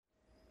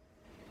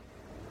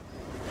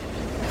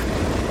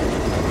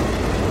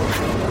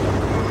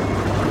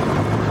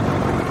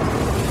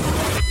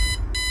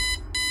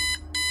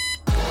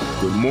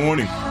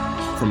morning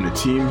from the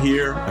team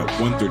here at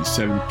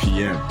 1:37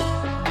 p.m.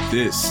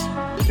 This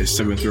is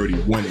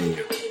 7:31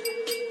 a.m.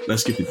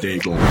 Let's get the day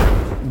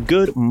going.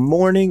 Good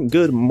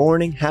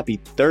morning. Happy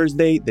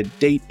Thursday. The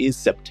date is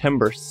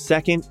September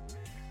 2nd.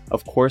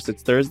 Of course,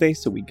 it's Thursday,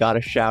 so we got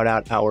to shout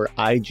out our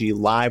IG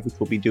Live, which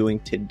we'll be doing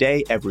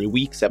today every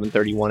week,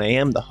 7:31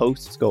 a.m. The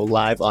hosts go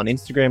live on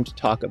Instagram to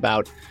talk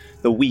about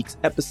the week's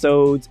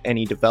episodes,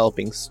 any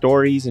developing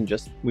stories, and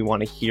just we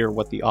want to hear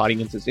what the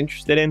audience is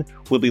interested in.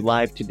 We'll be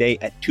live today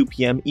at 2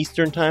 p.m.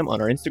 Eastern time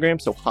on our Instagram,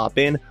 so hop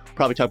in.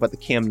 Probably talk about the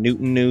Cam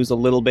Newton news a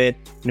little bit,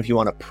 and if you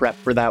want to prep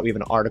for that, we have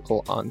an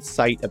article on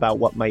site about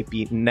what might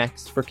be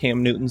next for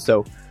Cam Newton,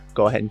 so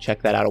go ahead and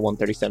check that out at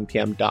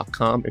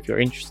 137pm.com if you're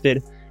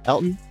interested.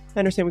 Elton, I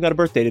understand we got a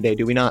birthday today,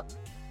 do we not?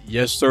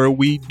 Yes, sir,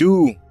 we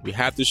do. We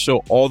have to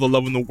show all the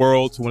love in the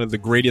world to one of the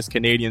greatest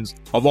Canadians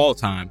of all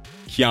time,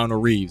 Keanu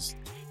Reeves.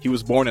 He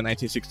was born in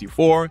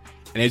 1964,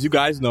 and as you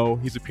guys know,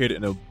 he's appeared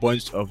in a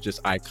bunch of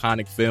just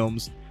iconic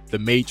films. The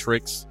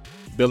Matrix,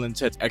 Bill and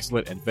Ted's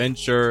Excellent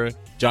Adventure,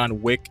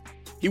 John Wick.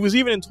 He was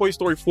even in Toy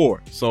Story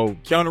 4. So,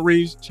 Keanu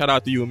Reeves, shout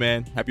out to you,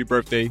 man. Happy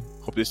birthday.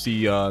 Hope to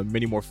see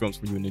many more films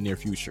from you in the near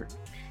future.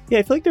 Yeah,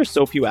 I feel like there's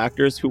so few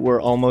actors who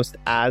were almost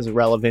as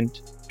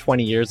relevant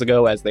 20 years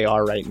ago as they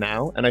are right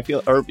now. And I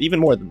feel, or even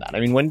more than that. I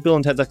mean, when did Bill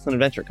and Ted's Excellent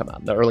Adventure come out?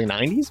 In the early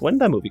 90s? When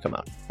did that movie come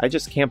out? I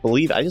just can't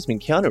believe it.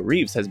 Keanu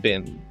Reeves has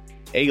been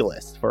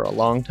A-list for a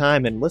long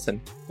time, and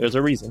listen, there's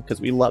a reason, because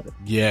we love it.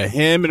 Yeah,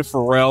 him and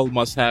Pharrell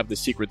must have the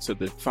secret to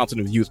the fountain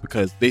of youth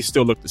because they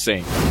still look the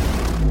same.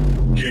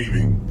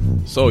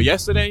 Gaming. So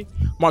yesterday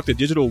marked a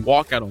digital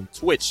walkout on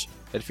Twitch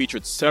that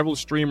featured several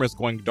streamers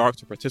going dark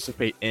to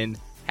participate in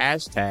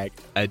hashtag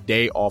a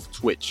day off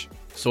Twitch.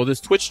 So this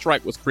Twitch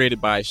strike was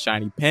created by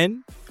Shiny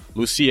Pen,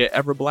 Lucia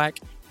Everblack,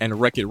 and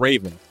Wreck-It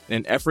Raven in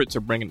an effort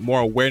to bring more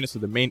awareness to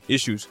the main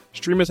issues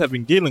streamers have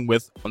been dealing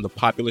with on the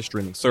popular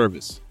streaming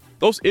service.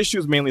 Those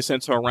issues mainly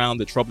center around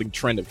the troubling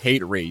trend of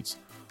hate raids,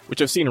 which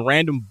have seen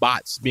random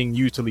bots being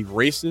used to leave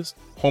racist,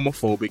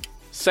 homophobic,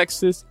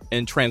 sexist,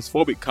 and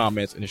transphobic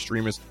comments in the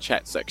streamer's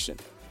chat section.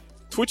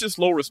 Twitch's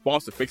slow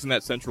response to fixing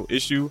that central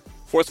issue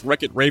forced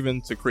Wreck-It Raven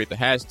to create the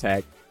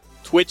hashtag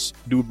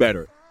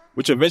TwitchDoBetter,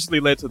 which eventually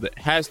led to the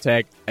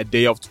hashtag A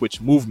Day Off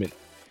Twitch movement.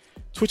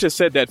 Twitch has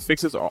said that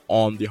fixes are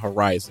on the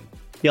horizon.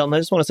 Yeah, and I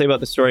just want to say about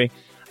this story,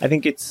 I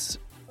think it's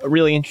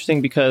really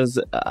interesting because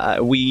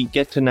we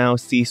get to now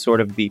see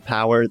sort of the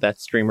power that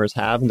streamers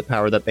have and the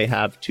power that they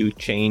have to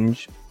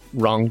change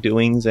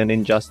wrongdoings and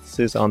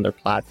injustices on their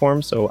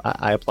platform. So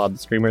I applaud the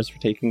streamers for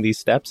taking these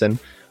steps, and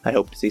I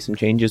hope to see some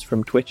changes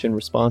from Twitch in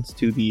response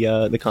to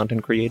the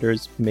content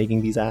creators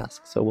making these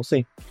asks. So we'll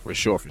see. For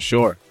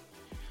sure.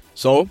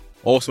 So,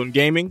 also in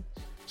gaming,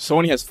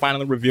 Sony has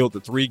finally revealed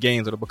the 3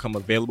 games that will become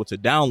available to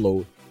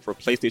download for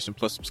PlayStation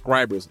Plus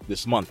subscribers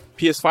this month.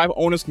 PS5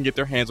 owners can get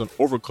their hands on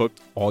Overcooked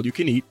All You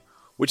Can Eat,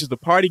 which is the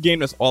party game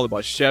that's all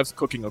about chefs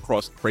cooking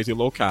across crazy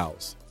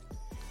locales.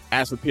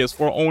 As for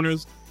PS4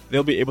 owners,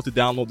 they'll be able to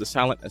download the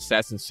silent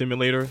assassin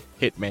simulator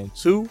Hitman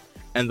 2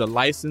 and the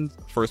licensed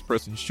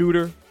first-person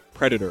shooter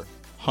Predator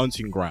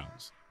Hunting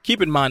Grounds.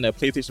 Keep in mind that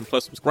PlayStation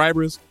Plus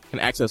subscribers can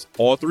access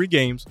all 3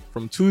 games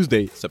from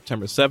Tuesday,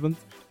 September 7th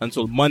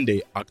until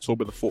Monday,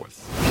 October the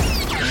 4th.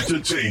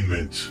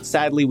 Entertainment.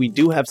 Sadly, we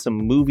do have some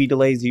movie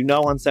delays. You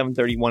know, on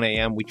 7:31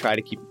 a.m., we try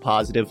to keep it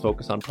positive,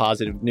 focus on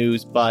positive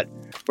news, but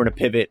we're going to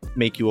pivot,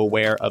 make you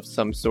aware of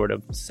some sort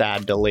of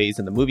sad delays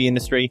in the movie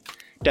industry.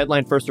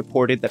 Deadline first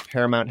reported that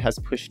Paramount has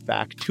pushed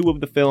back 2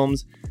 of the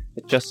films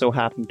that just so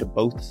happened to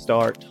both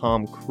star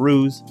Tom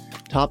Cruise.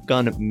 Top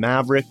Gun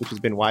Maverick, which has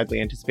been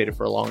widely anticipated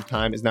for a long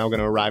time, is now going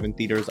to arrive in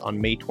theaters on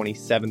May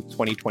 27th,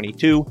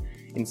 2022,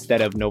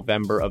 instead of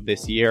November of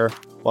this year,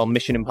 while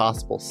Mission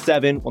Impossible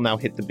 7 will now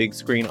hit the big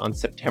screen on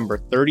September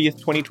 30th,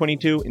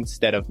 2022,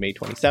 instead of May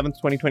 27th,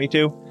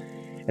 2022.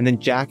 And then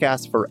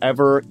Jackass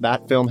Forever,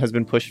 that film has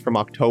been pushed from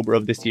October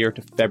of this year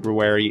to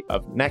February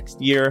of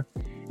next year.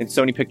 And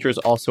Sony Pictures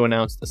also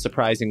announced a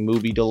surprising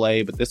movie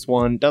delay, but this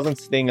one doesn't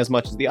sting as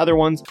much as the other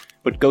ones.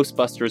 But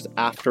Ghostbusters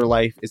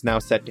Afterlife is now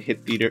set to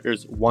hit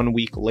theaters 1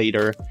 week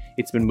later.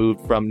 It's been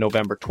moved from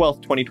November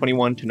 12th,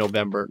 2021 to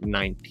November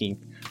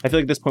 19th. I feel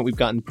like at this point we've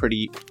gotten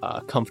pretty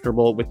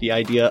comfortable with the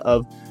idea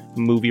of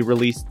movie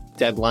release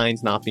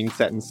deadlines not being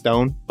set in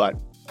stone, but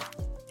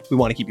we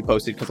want to keep you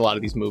posted because a lot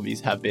of these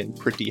movies have been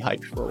pretty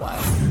hyped for a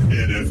while.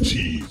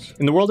 NFTs.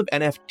 In the world of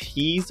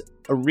NFTs,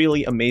 a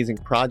really amazing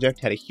project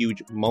had a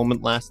huge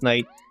moment last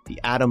night. The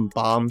Atom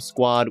Bomb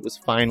Squad was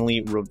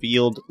finally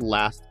revealed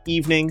last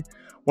evening.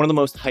 One of the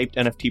most hyped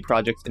NFT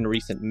projects in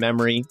recent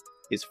memory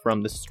is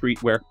from the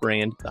streetwear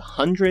brand The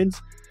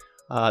Hundreds.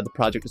 The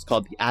project is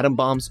called the Atom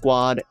Bomb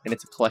Squad, and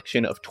it's a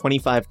collection of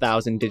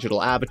 25,000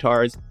 digital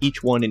avatars,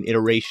 each one an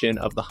iteration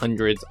of the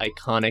Hundreds'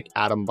 iconic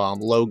Atom Bomb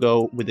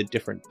logo with a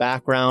different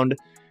background.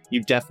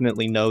 You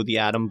definitely know the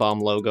Atom Bomb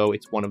logo.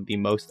 It's one of the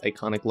most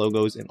iconic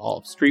logos in all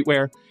of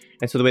streetwear.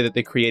 And so the way that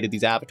they created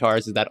these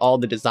avatars is that all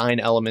the design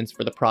elements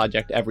for the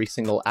project, every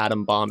single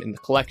Atom Bomb in the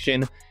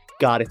collection,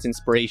 got its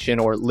inspiration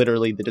or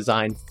literally the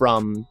design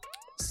from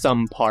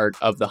some part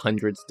of the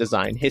Hundreds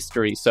design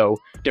history. So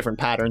different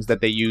patterns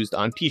that they used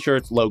on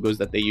t-shirts, logos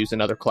that they use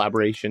in other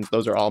collaborations,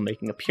 those are all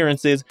making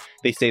appearances.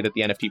 They say that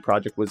the NFT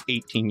project was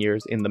 18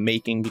 years in the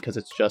making because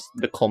it's just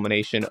the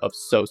culmination of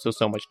so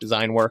much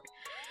design work.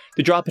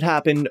 The drop had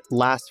happened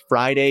last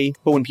Friday,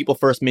 but when people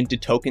first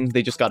minted tokens,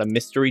 they just got a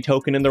mystery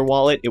token in their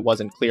wallet. It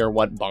wasn't clear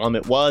what bomb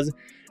it was.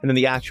 And then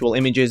the actual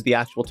images, the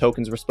actual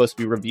tokens were supposed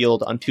to be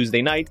revealed on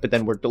Tuesday night, but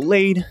then were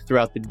delayed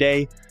throughout the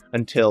day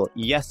until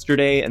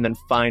yesterday. And then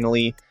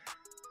finally,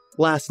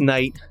 last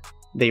night,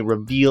 they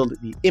revealed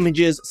the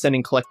images,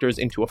 sending collectors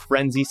into a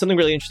frenzy. Something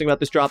really interesting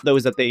about this drop, though,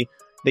 is that they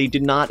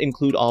did not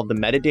include all of the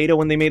metadata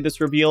when they made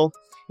this reveal,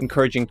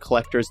 encouraging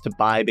collectors to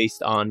buy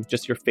based on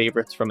just your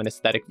favorites from an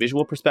aesthetic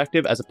visual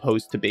perspective, as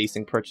opposed to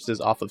basing purchases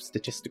off of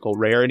statistical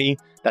rarity.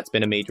 That's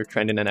been a major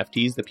trend in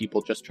NFTs, that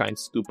people just try and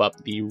scoop up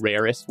the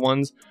rarest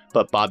ones.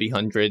 But Bobby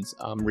Hundreds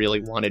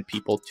really wanted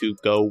people to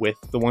go with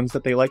the ones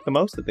that they like the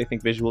most, that they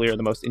think visually are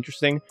the most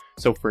interesting.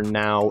 So for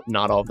now,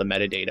 not all of the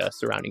metadata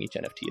surrounding each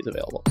NFT is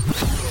available.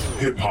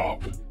 Hip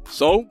hop.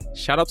 So,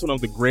 shout out to one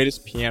of the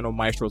greatest piano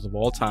maestros of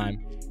all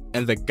time,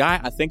 and the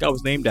guy I think I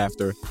was named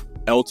after,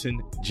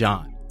 Elton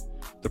John.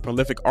 The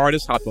prolific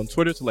artist hopped on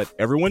Twitter to let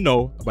everyone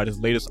know about his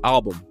latest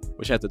album,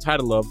 which has the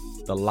title of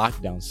The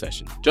Lockdown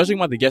Session. Judging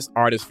by the guest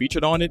artists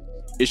featured on it,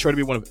 it's sure to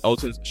be one of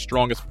Elton's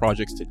strongest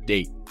projects to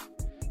date.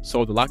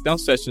 So The Lockdown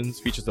Sessions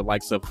features the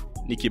likes of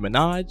Nicki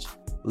Minaj,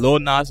 Lil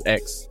Nas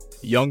X,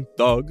 Young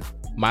Thug,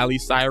 Miley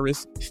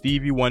Cyrus,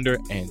 Stevie Wonder,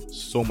 and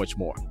so much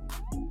more.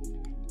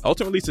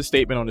 Elton released a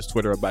statement on his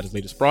Twitter about his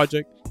latest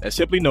project that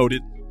simply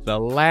noted, "The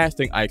last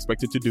thing I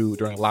expected to do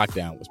during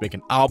lockdown was make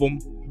an album,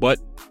 but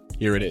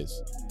here it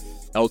is."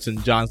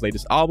 Elton John's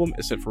latest album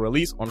is set for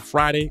release on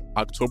Friday,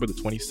 October the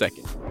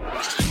 22nd.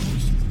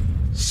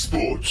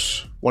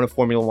 Sports. One of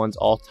Formula One's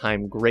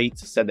all-time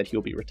greats said that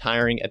he'll be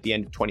retiring at the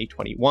end of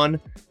 2021.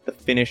 The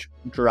Finnish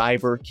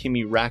driver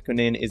Kimi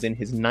Räikkönen is in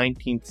his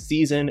 19th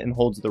season and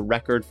holds the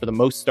record for the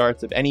most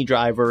starts of any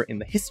driver in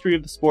the history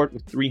of the sport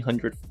with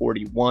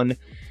 341.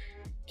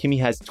 Kimi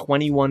has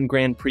 21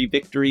 Grand Prix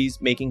victories,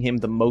 making him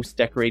the most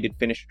decorated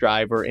Finnish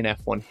driver in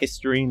F1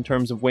 history in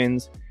terms of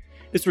wins.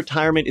 This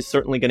retirement is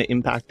certainly going to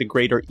impact the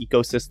greater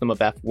ecosystem of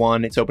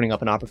F1. It's opening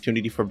up an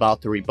opportunity for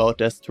Valtteri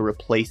Bottas to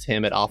replace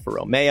him at Alfa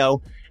Romeo.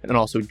 And then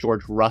also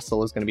George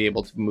Russell is going to be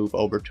able to move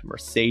over to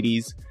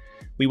Mercedes.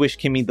 We wish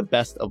Kimi the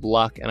best of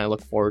luck, and I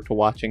look forward to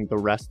watching the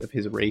rest of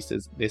his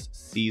races this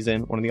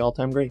season. One of the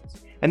all-time greats.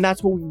 And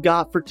that's what we've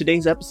got for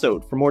today's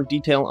episode. For more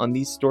detail on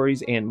these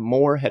stories and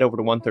more, head over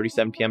to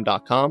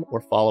 137pm.com or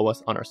follow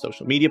us on our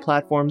social media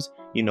platforms.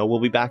 You know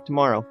we'll be back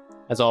tomorrow.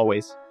 As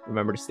always,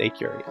 remember to stay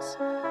curious.